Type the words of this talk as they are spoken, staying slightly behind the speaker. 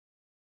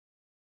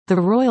The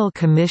Royal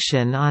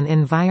Commission on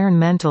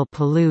Environmental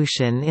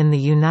Pollution in the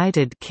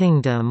United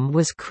Kingdom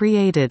was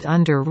created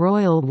under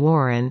royal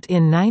warrant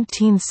in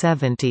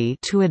 1970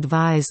 to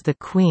advise the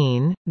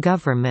Queen,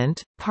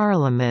 Government,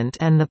 Parliament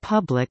and the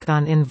public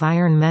on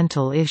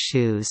environmental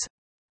issues.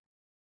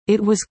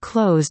 It was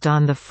closed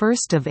on 1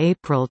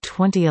 April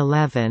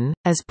 2011,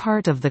 as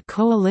part of the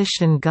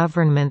coalition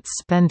government's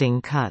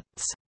spending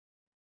cuts.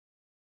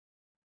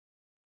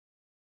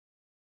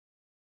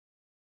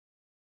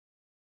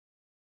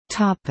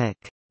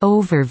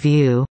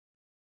 Overview.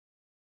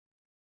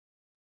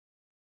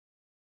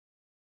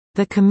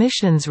 The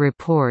Commission's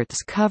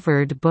reports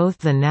covered both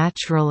the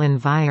natural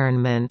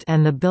environment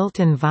and the built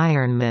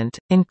environment,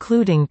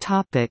 including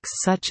topics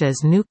such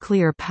as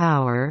nuclear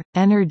power,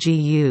 energy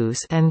use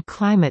and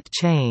climate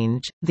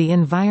change, the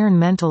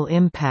environmental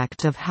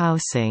impact of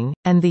housing,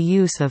 and the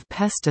use of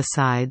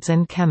pesticides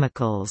and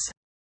chemicals.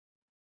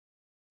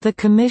 The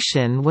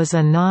Commission was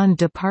a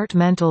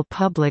non-departmental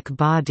public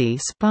body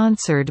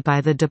sponsored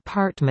by the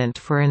Department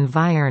for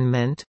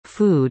Environment,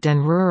 Food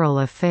and Rural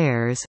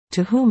Affairs,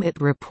 to whom it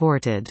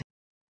reported.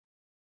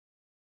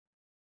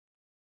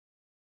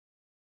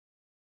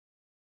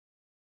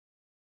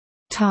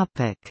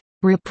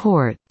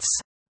 Reports.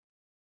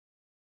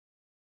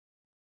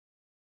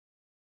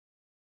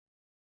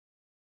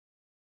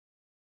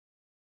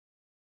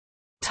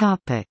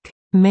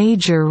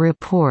 Major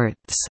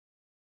reports.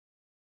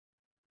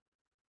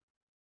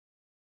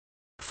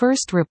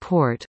 First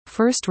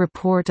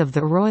report of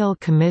the Royal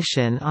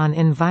Commission on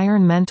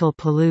Environmental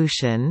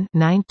Pollution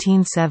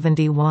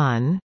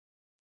 1971.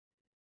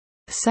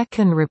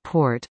 Second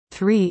report,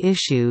 3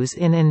 issues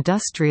in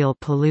industrial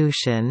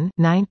pollution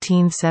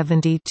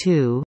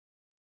 1972.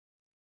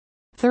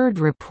 Third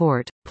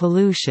report,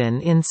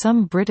 pollution in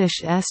some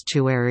British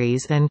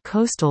estuaries and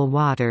coastal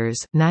waters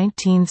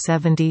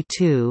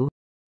 1972.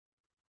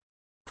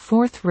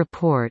 Fourth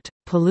report,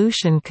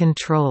 Pollution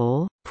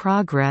Control,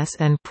 Progress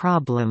and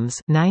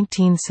Problems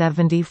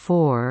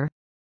 1974.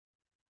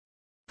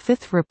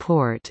 Fifth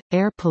report,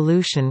 Air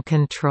Pollution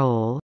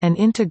Control, An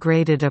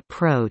Integrated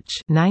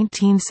Approach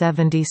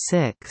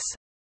 1976.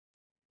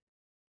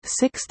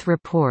 Sixth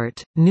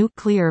report,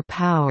 Nuclear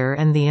Power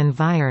and the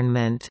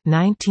Environment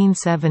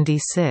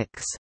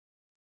 1976.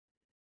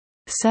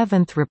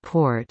 Seventh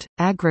report,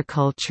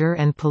 Agriculture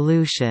and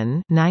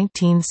Pollution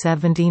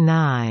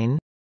 1979.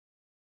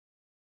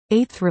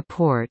 Eighth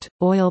report,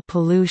 Oil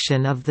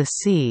Pollution of the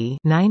Sea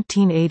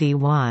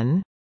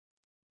 1981.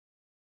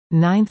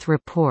 Ninth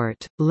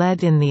report,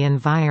 Lead in the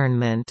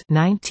Environment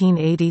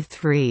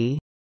 1983.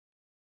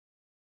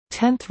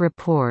 10th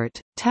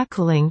report,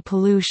 Tackling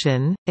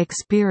Pollution,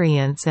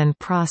 Experience and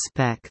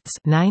Prospects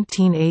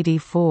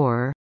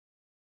 1984.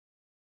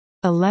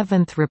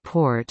 11th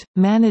report,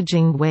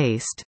 Managing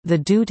Waste, The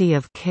Duty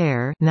of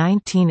Care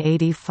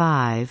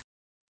 1985.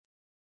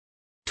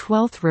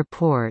 12th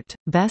report,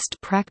 Best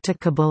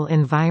Practicable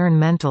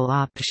Environmental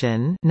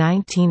Option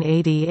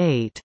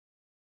 1988.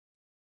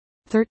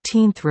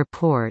 13th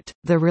report,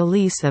 The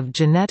Release of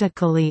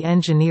Genetically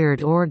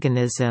Engineered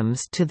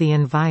Organisms to the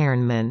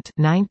Environment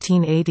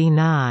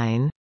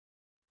 1989.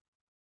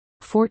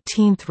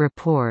 14th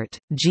report,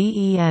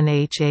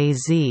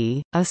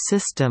 GENHAZ, A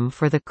System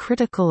for the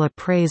Critical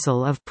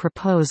Appraisal of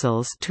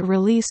Proposals to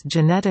Release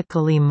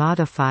Genetically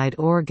Modified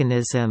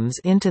Organisms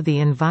into the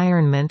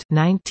Environment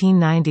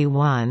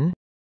 1991.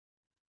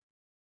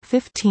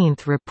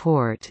 15th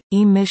report,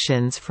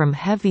 Emissions from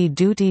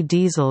Heavy-Duty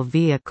Diesel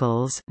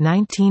Vehicles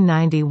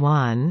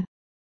 1991.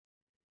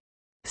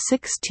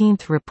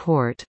 16th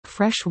report,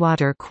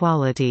 Freshwater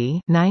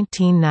Quality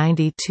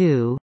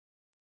 1992.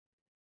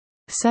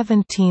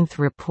 17th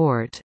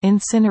report,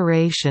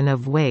 Incineration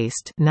of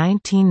Waste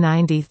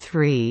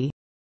 1993.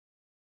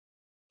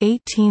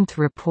 18th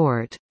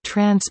report,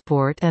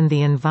 Transport and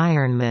the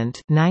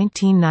Environment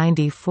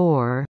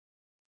 1994.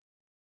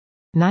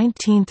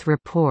 19th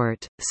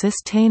report,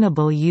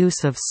 Sustainable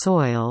Use of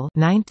Soil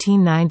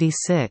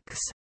 1996.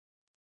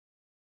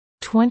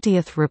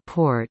 20th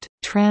report,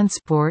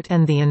 Transport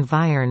and the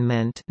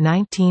Environment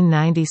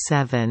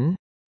 1997.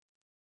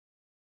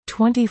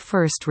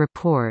 21st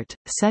report,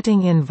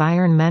 Setting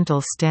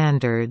Environmental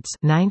Standards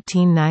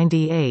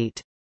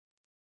 1998.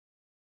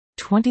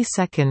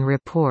 22nd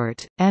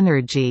report,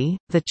 Energy,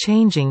 The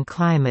Changing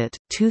Climate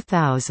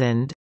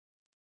 2000.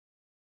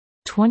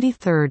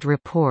 23rd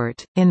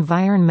report,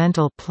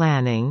 Environmental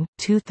Planning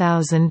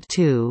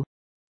 2002.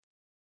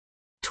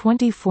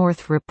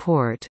 24th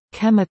report,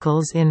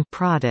 Chemicals in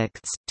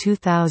Products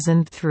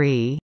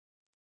 2003.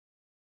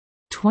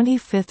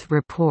 25th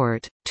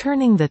report,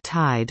 Turning the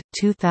Tide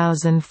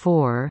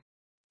 2004.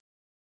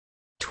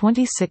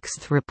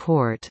 26th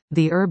report,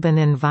 The Urban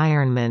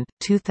Environment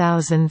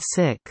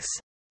 2006.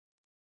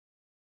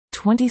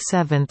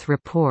 27th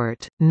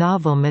report,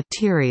 Novel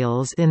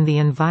Materials in the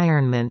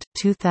Environment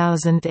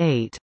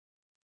 2008.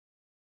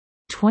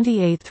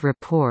 28th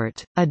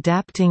report,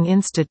 Adapting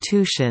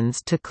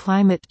Institutions to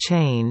Climate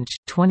Change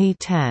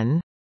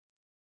 2010.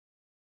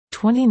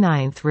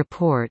 29th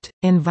report,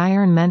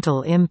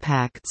 Environmental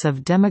Impacts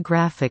of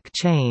Demographic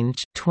Change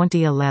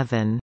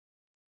 2011.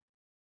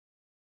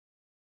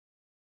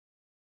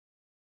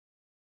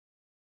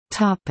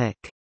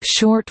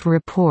 Short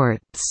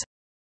reports.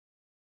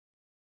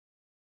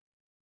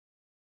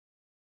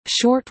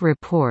 Short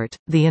report,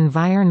 The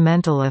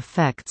Environmental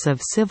Effects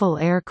of Civil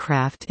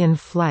Aircraft in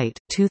Flight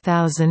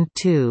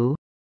 2002.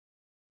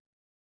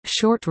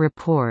 Short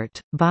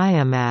report,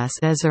 Biomass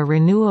as a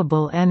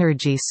Renewable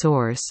Energy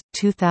Source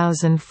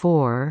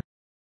 2004.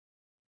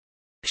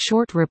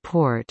 Short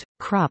report,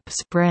 Crop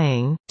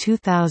Spraying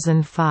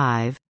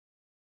 2005.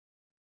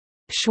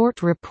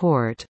 Short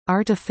report,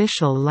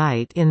 Artificial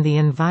Light in the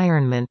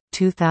Environment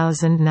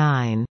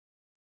 2009.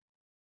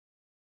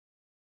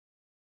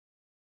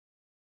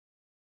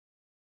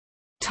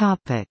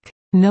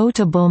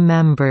 Notable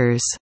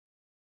members: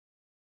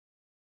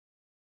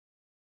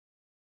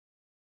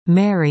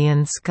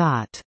 Marion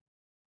Scott.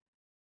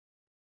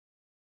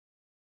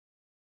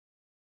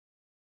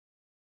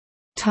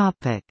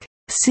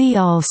 See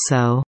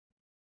also: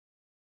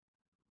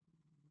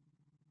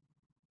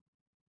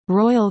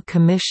 Royal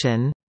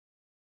Commission,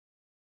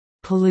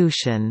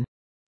 Pollution.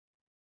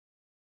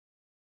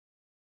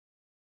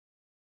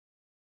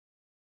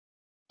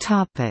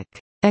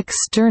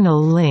 External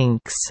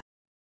links: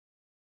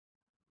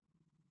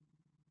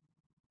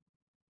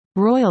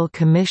 Royal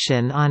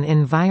Commission on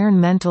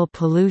Environmental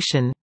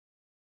Pollution,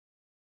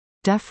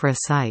 DEFRA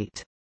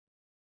site.